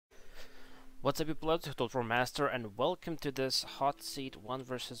What's up, people? It's YourTotalWarMaster, and welcome to this Hotseat 1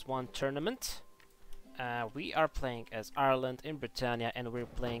 vs 1 tournament. We are playing as Ireland in Britannia, and we're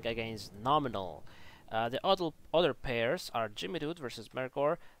playing against Nominal. The other pairs are Jimmy Dude versus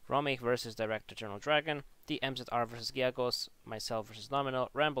Mergor, Romy versus Director General Dragon, the MZR versus Giagos, myself versus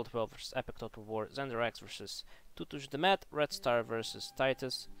Nominal, Ramble12 versus Epic Total War, Zenderex versus Tutush Demet, Red Star versus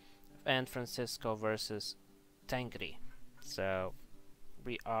Titus, and Francisco versus Tangri. So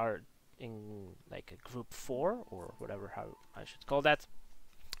we are in like a group 4 or whatever how I should call that,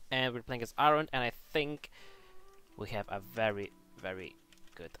 and we're playing as Ireland, and I think we have a very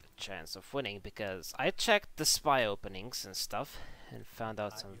good chance of winning because I checked the spy openings and stuff and found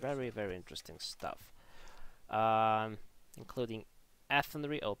out some very interesting stuff, including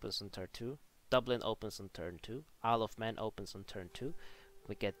Athenry opens on turn 2, Dublin opens on turn 2, Isle of Man opens on turn 2,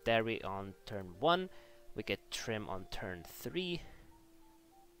 we get Derry on turn 1, we get Trim on turn 3.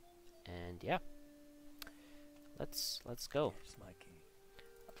 And yeah, let's go.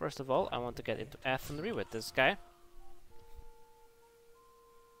 First of all, I want to get into Athenry with this guy.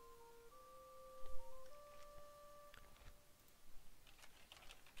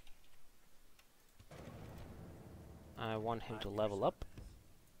 I want him to level up.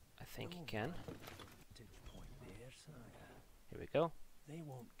 I think he can. Here we go.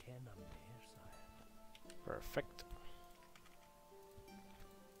 Perfect.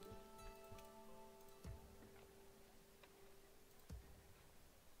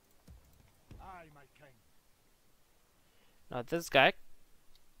 Now this guy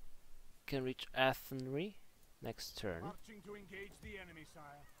can reach Athenry next turn. To engage the enemy,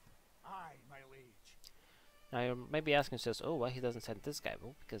 sire. Aye, my liege. Now you're maybe asking yourselves, oh, why he doesn't send this guy?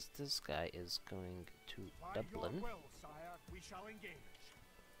 Well, because this guy is going to Dublin. Will, sire, we shall engage.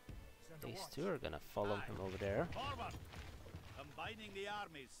 These two are gonna follow him over there. Forward. Combining the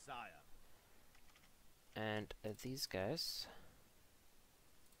armies, sire. And these guys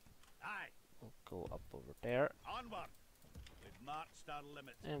Aye. will go up over there. Onward. We've marched our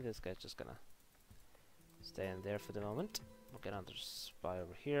limits. And this guy's just gonna stay in there for the moment. We'll get another spy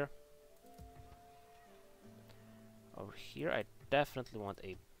over here. Over here, I definitely want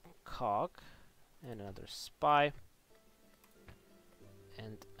a cog and another spy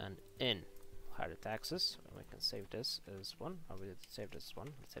and an inn. Higher taxes. We can save this as 1. Oh, we did save this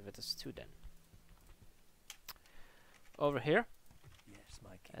 1. Let's save it as 2 then. Over here,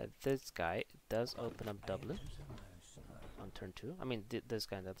 this guy does open up Dublin on turn 2. I mean, this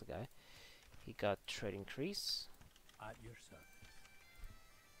guy and that guy. He got trade increase.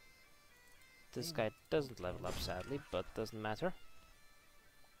 This guy doesn't level up, sadly, but doesn't matter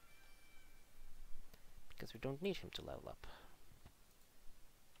because we don't need him to level up.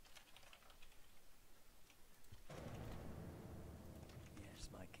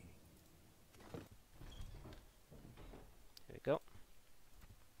 Here we go.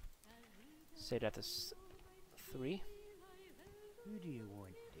 Say that is 3. Who do you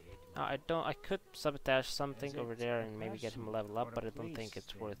want dead? I could sabotage something over there and maybe get him a level up, but I don't think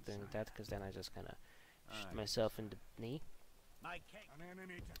it's worth doing that because then I just kind of shoot myself in the knee. What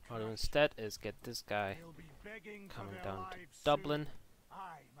I'll do instead is get this guy coming down to Dublin.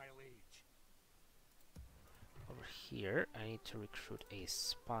 Aye, my liege. Over here, I need to recruit a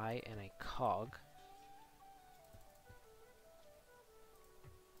spy and a cog.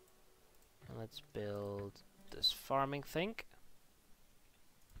 And let's build this farming thing.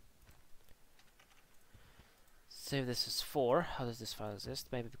 Save this as 4. How does this file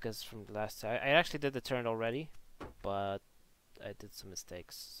exist? Maybe because from the last time I actually did the turn already, but I did some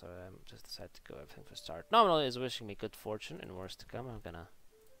mistakes, so I just decided to go everything for start. Nominal is wishing me good fortune and worse to come. I'm gonna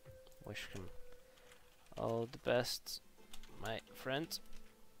wish him all the best, my friend.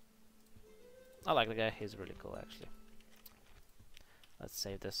 I like the guy. He's really cool, actually. Let's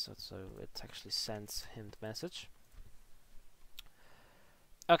save this so it actually sends him the message.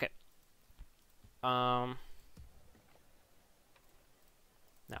 Okay. Now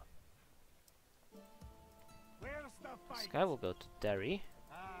this guy will go to Derry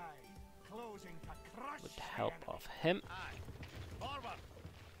with the help of him. Aye. Forward.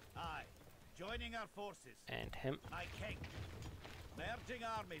 Aye. Joining our forces. And him. My king. Merging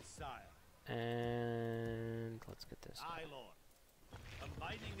armies, sire. And let's get this. Aye, lord.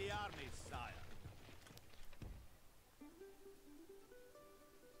 Combining the armies, sire.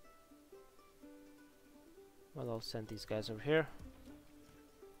 Well, I'll send these guys over here.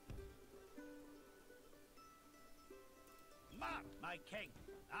 My king.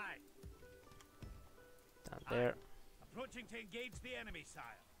 Aye. Down there. Approaching to engage the enemy,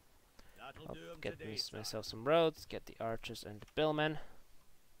 sire. That'll I'll do him get today, myself some roads, get the archers and the billmen.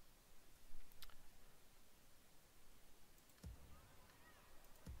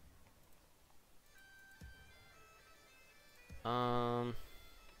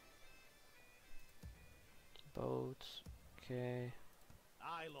 Boats. Okay.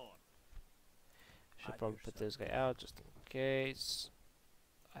 Aye, Lord. Should At probably your put this guy service. out just in case.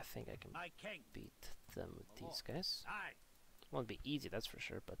 I think I can My king. beat them with My these lord. guys. Aye. Won't be easy, that's for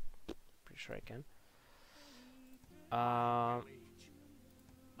sure, but pretty sure I can. Aye, your liege.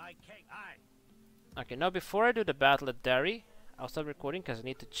 My king. Aye. Okay, now before I do the battle at Derry, I'll stop recording because I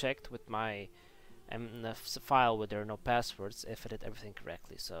need to check with my file where there are no passwords if I did everything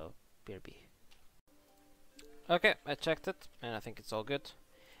correctly, so BRB. Okay, I checked it, and I think it's all good.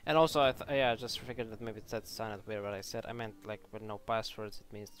 And also, I just figured that maybe that sounded weird what I said. I meant like with no passwords,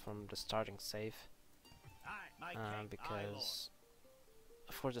 it means from the starting save. Aye, my king. Because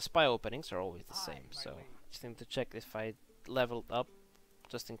for the spy openings are always the same, my so liege. just need to check if I leveled up,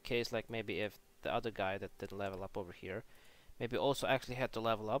 just in case, like maybe if the other guy that did level up over here, maybe also actually had to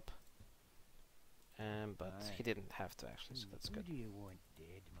level up, but he didn't have to actually, so that's Who good. do you want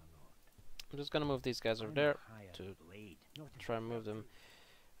dead, my lord? I'm just gonna move these guys over I'm there a hired to blade, not a try and move them virtue.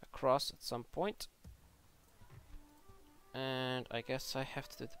 across at some point. And I guess I have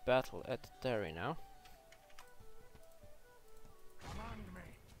to do the battle at Derry now. Command me.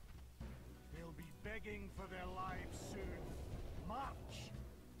 They'll be begging for their lives soon. March!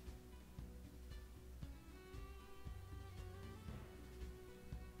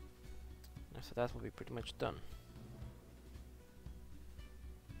 After that will be pretty much done.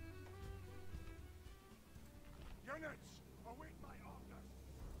 Units, await my orders.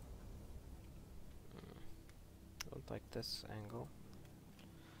 Don't like this angle.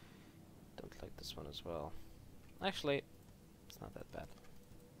 Don't like this one as well. Actually, it's not that bad.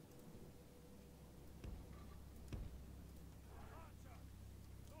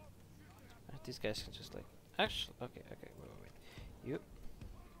 These guys can just like... Actually, okay, wait. You...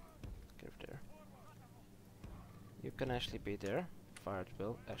 Get over there. You can actually be there. Fire at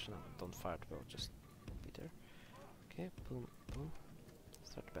will. Actually, no, don't fire at will, just be there. Okay, boom, boom.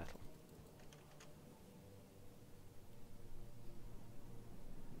 Start the battle.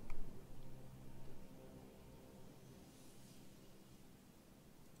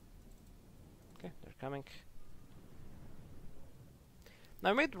 Okay, they're coming. Now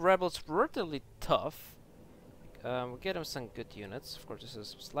I made rebels relatively tough. We get them some good units. Of course, this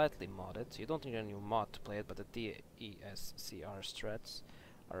is slightly modded. You don't need a new mod to play it, but the DESCR strats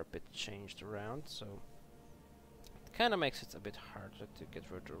are a bit changed around, so it kind of makes it a bit harder to get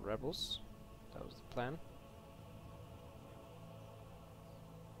rid of rebels. That was the plan.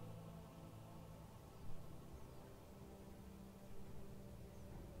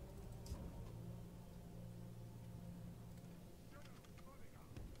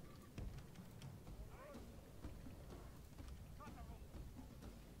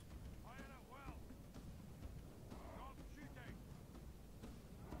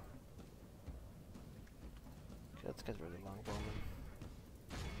 Okay, let's get rid of longbowmen.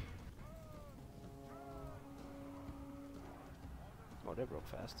 Oh, they broke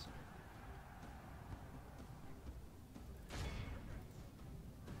fast.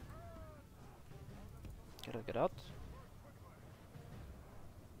 Get out.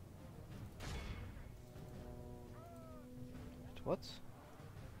 Wait, what?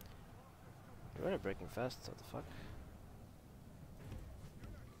 You're really breaking fast, what the fuck?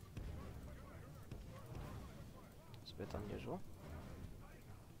 It's a bit unusual.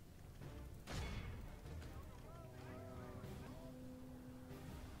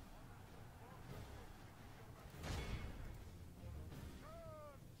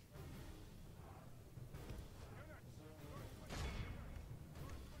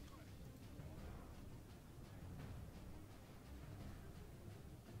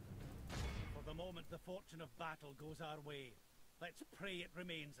 For the moment the fortune of battle goes our way. Let's pray it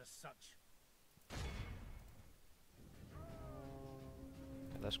remains as such.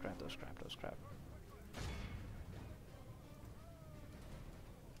 Those crap.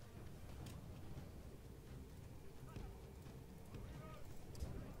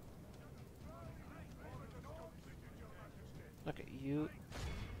 Okay, you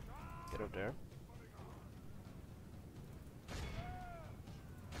get over there.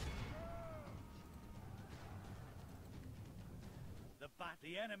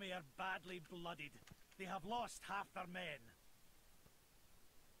 The enemy are badly blooded. They have lost half their men.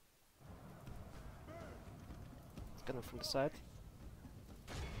 Let's get them from the side.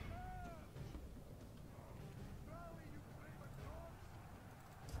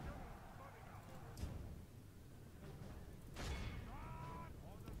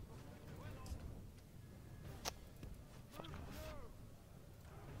 Fuck off.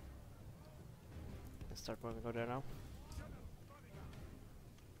 Let's start moving over there now.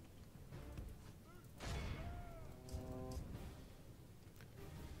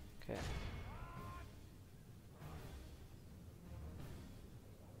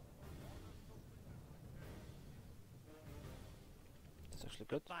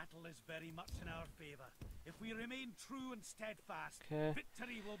 actually good. The battle is very much in our favor. If we remain true and steadfast, Okay.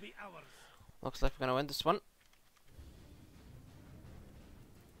 victory will be ours. Looks like we're gonna win this one.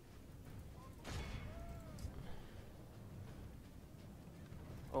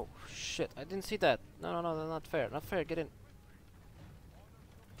 Oh shit, I didn't see that. No, that's not fair. Not fair, get in.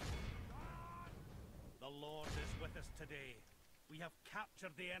 The Lord is with us today. We have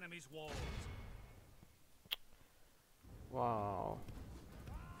captured the enemy's walls. Wow.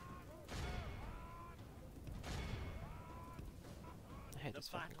 I hate The this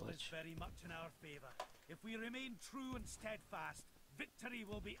fucking battle is glitch. very much in our favor. If we remain true and steadfast, victory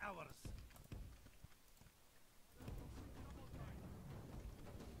will be ours.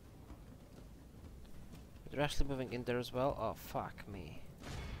 They're actually moving in there as well? Oh, fuck me.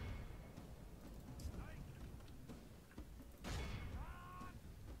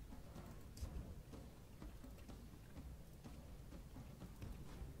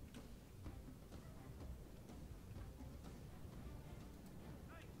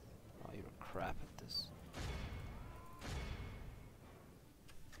 Oh, you're crap at this.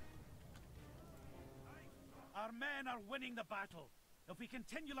 Our men are winning the battle. If we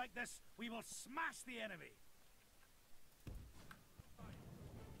continue like this, we will smash the enemy.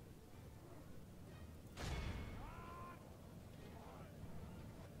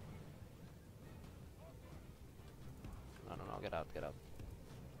 No, get out, get out.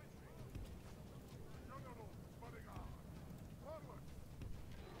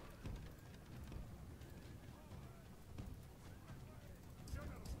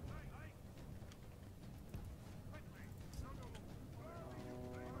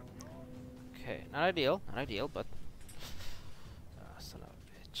 Okay, not ideal, but son of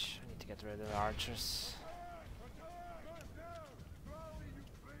a bitch. I need to get rid of the archers.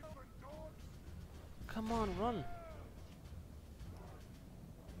 Come on, run!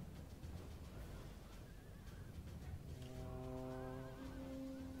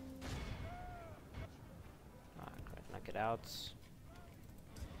 Ah, great, knock it out.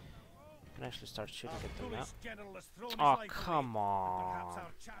 Can actually start shooting at them now. Foolish general has thrown his Oh, life come away, and on!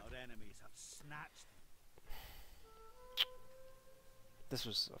 perhaps our enemies have snatched. This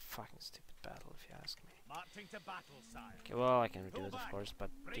was a fucking stupid battle, if you ask me. Marching to battle, sire. Okay, well, I can redo Pull it, of back. course, but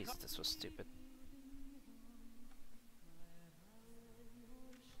Break Jesus, up. this was stupid.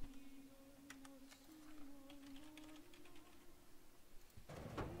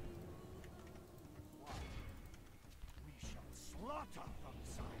 We shall slaughter them,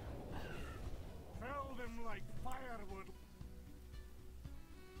 sire. Fell them like firewood.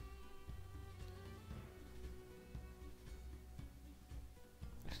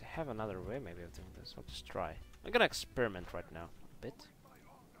 Actually, I have another way maybe of doing this. I'll just try. I'm gonna experiment right now a bit.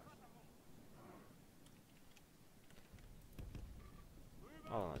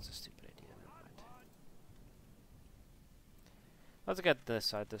 Oh, that's a stupid idea. Never mind. Let's get this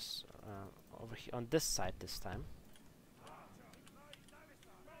side. This over here on this side this time.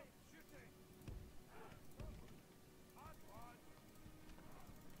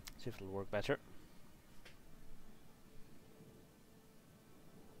 See if it'll work better.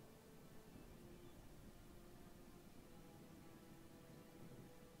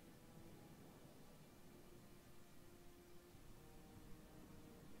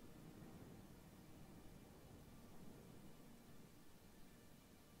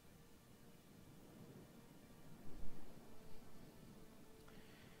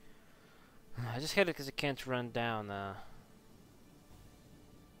 I just hate it because it can't run down.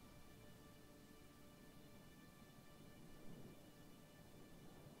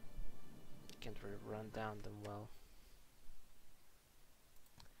 Can't really run down them well.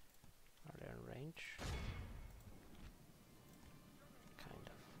 Are they in range? Kind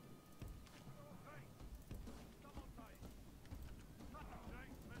of.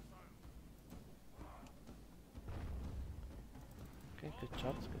 Okay, good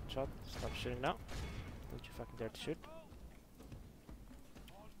shot, good shot. Stop shooting now. Don't you fucking dare to shoot.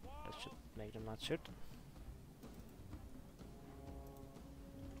 That should make them not shoot.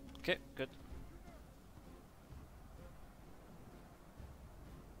 Okay, good.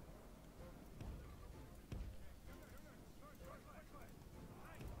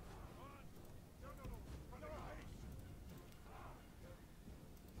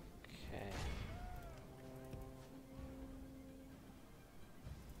 Okay.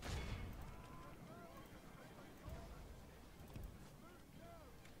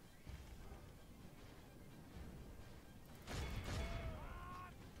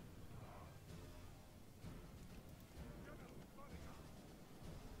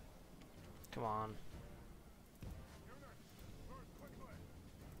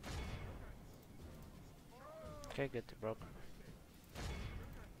 Okay, good, they broke.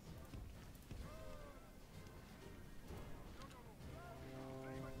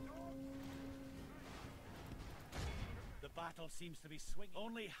 The battle seems to be swinging.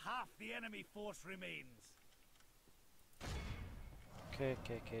 Only half the enemy force remains. Okay,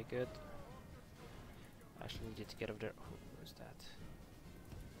 good. Actually needed to get over there. Who was that?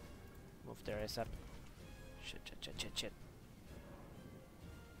 Move there ASAP. Shit.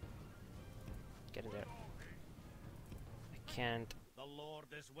 Get in there. I can't. The Lord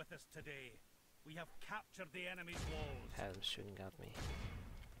is with us today. We have captured the enemy's walls. Have him shooting at me.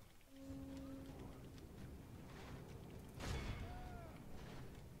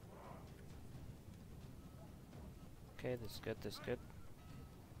 Okay, this is good.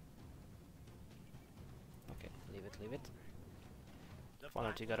 Okay, leave it. One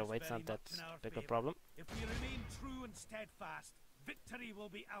or two gotta wait, it's not that big a problem. If we remain true and steadfast, victory will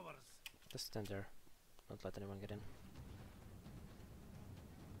be ours. Just stand there. Don't let anyone get in.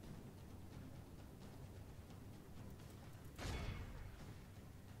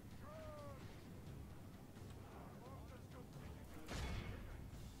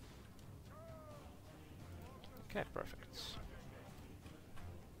 Okay, perfect.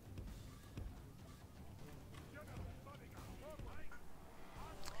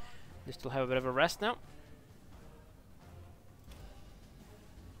 They still have a bit of a rest now.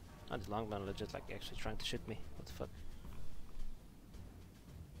 Oh, this longman legit like actually trying to shoot me. What the fuck?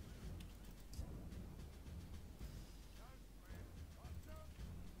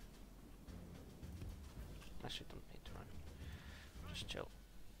 Actually don't need to run. Just chill.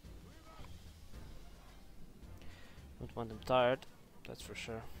 Don't want them tired, that's for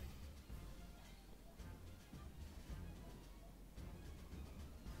sure.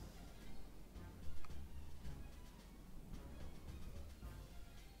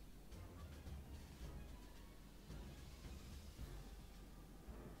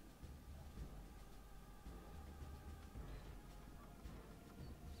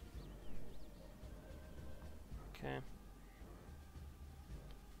 Okay.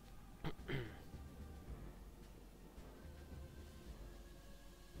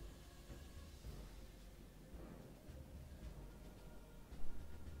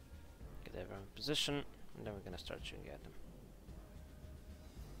 Get everyone in position, and then we're gonna start shooting at them.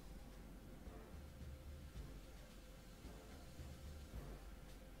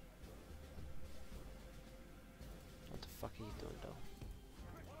 What the fuck are you doing though?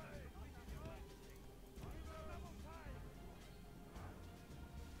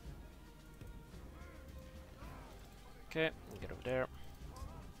 Okay, get over there.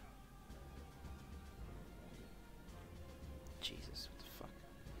 Jesus, what the fuck?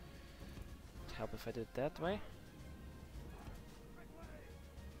 Would help if I did it that way?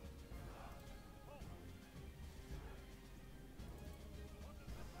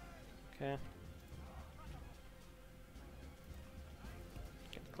 Okay.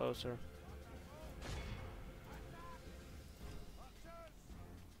 Get closer.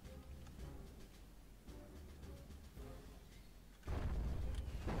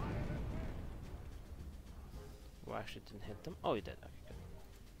 Oh, I actually didn't hit them. Oh, you did. Okay,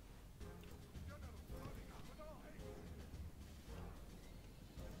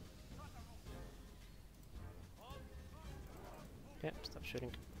 good. Okay, stop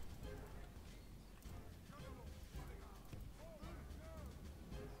shooting.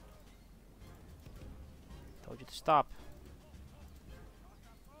 Told you to stop.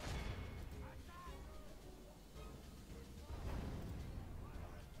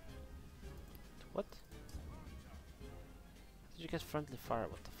 What? Did you get friendly fire?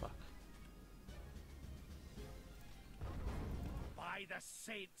 What the fuck? By the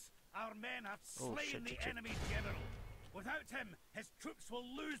saints, our men have Oh, slain the shit. enemy general. Without him, his troops will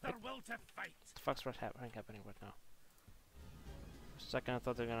lose their will to fight. What the fuck's happening right now? For a second I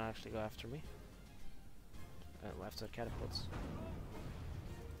thought they were gonna actually go after me. After the catapults.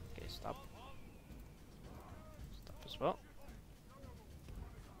 Okay, stop. Stop as well.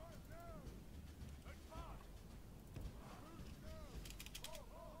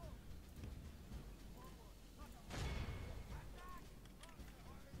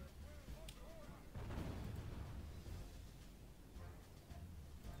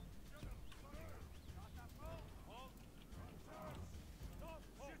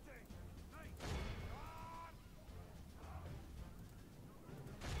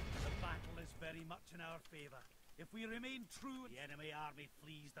 Very much in our favor. If we remain true, the enemy army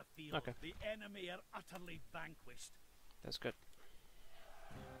flees the field. Okay. The enemy are utterly vanquished. That's good.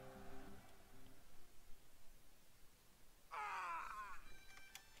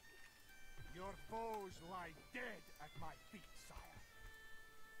 Your foes lie dead at my feet, sire.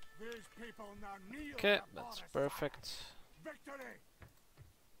 These people now kneel. Okay, before that's us, perfect. sire. Victory!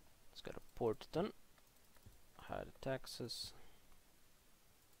 Let's get a port done. Hide the taxes.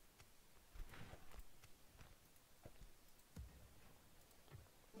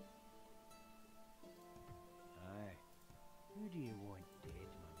 Aye. Who do you want dead,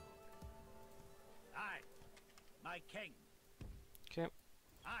 my lord? Aye, my king. Okay,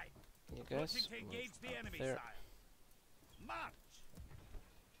 Aye, you guys looking to move engage the up enemy, there. sire. March!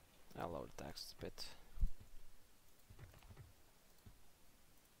 I'll lower the taxes a bit.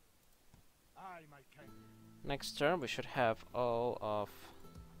 Aye, my king. Next turn we should have all of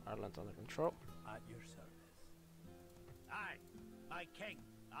Ireland under control. At your service. Aye, my king.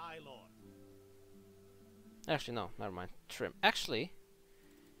 Aye, lord. Actually, no, never mind. Trim. Actually,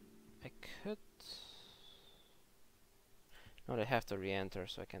 I could. No, they have to re-enter,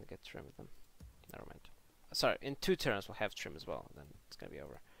 so I can't get trim with them. Never mind. Sorry, in 2 turns we'll have trim as well. Then it's gonna be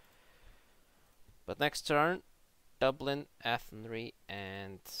over. But next turn, Dublin, Athenry,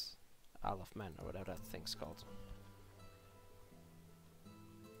 and Isle of Man, or whatever that thing's called.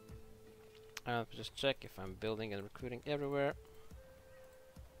 I'll just check if I'm building and recruiting everywhere.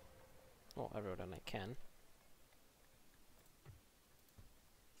 Well, everywhere that I can.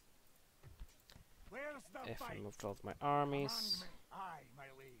 Where's the If I fight? moved all of my Command armies. me. Aye, my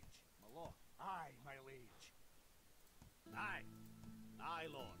liege. My lord. Aye, my liege. Aye. Aye,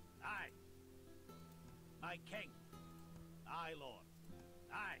 lord. Aye. My king. Aye, lord.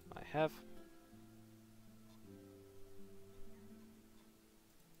 Aye. I have.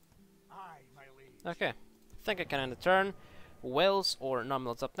 Aye, my liege. Okay, I think I can end the turn. Wales or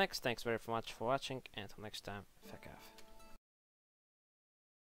Nominal's up next. Thanks very much for watching, and until next time, fuck off.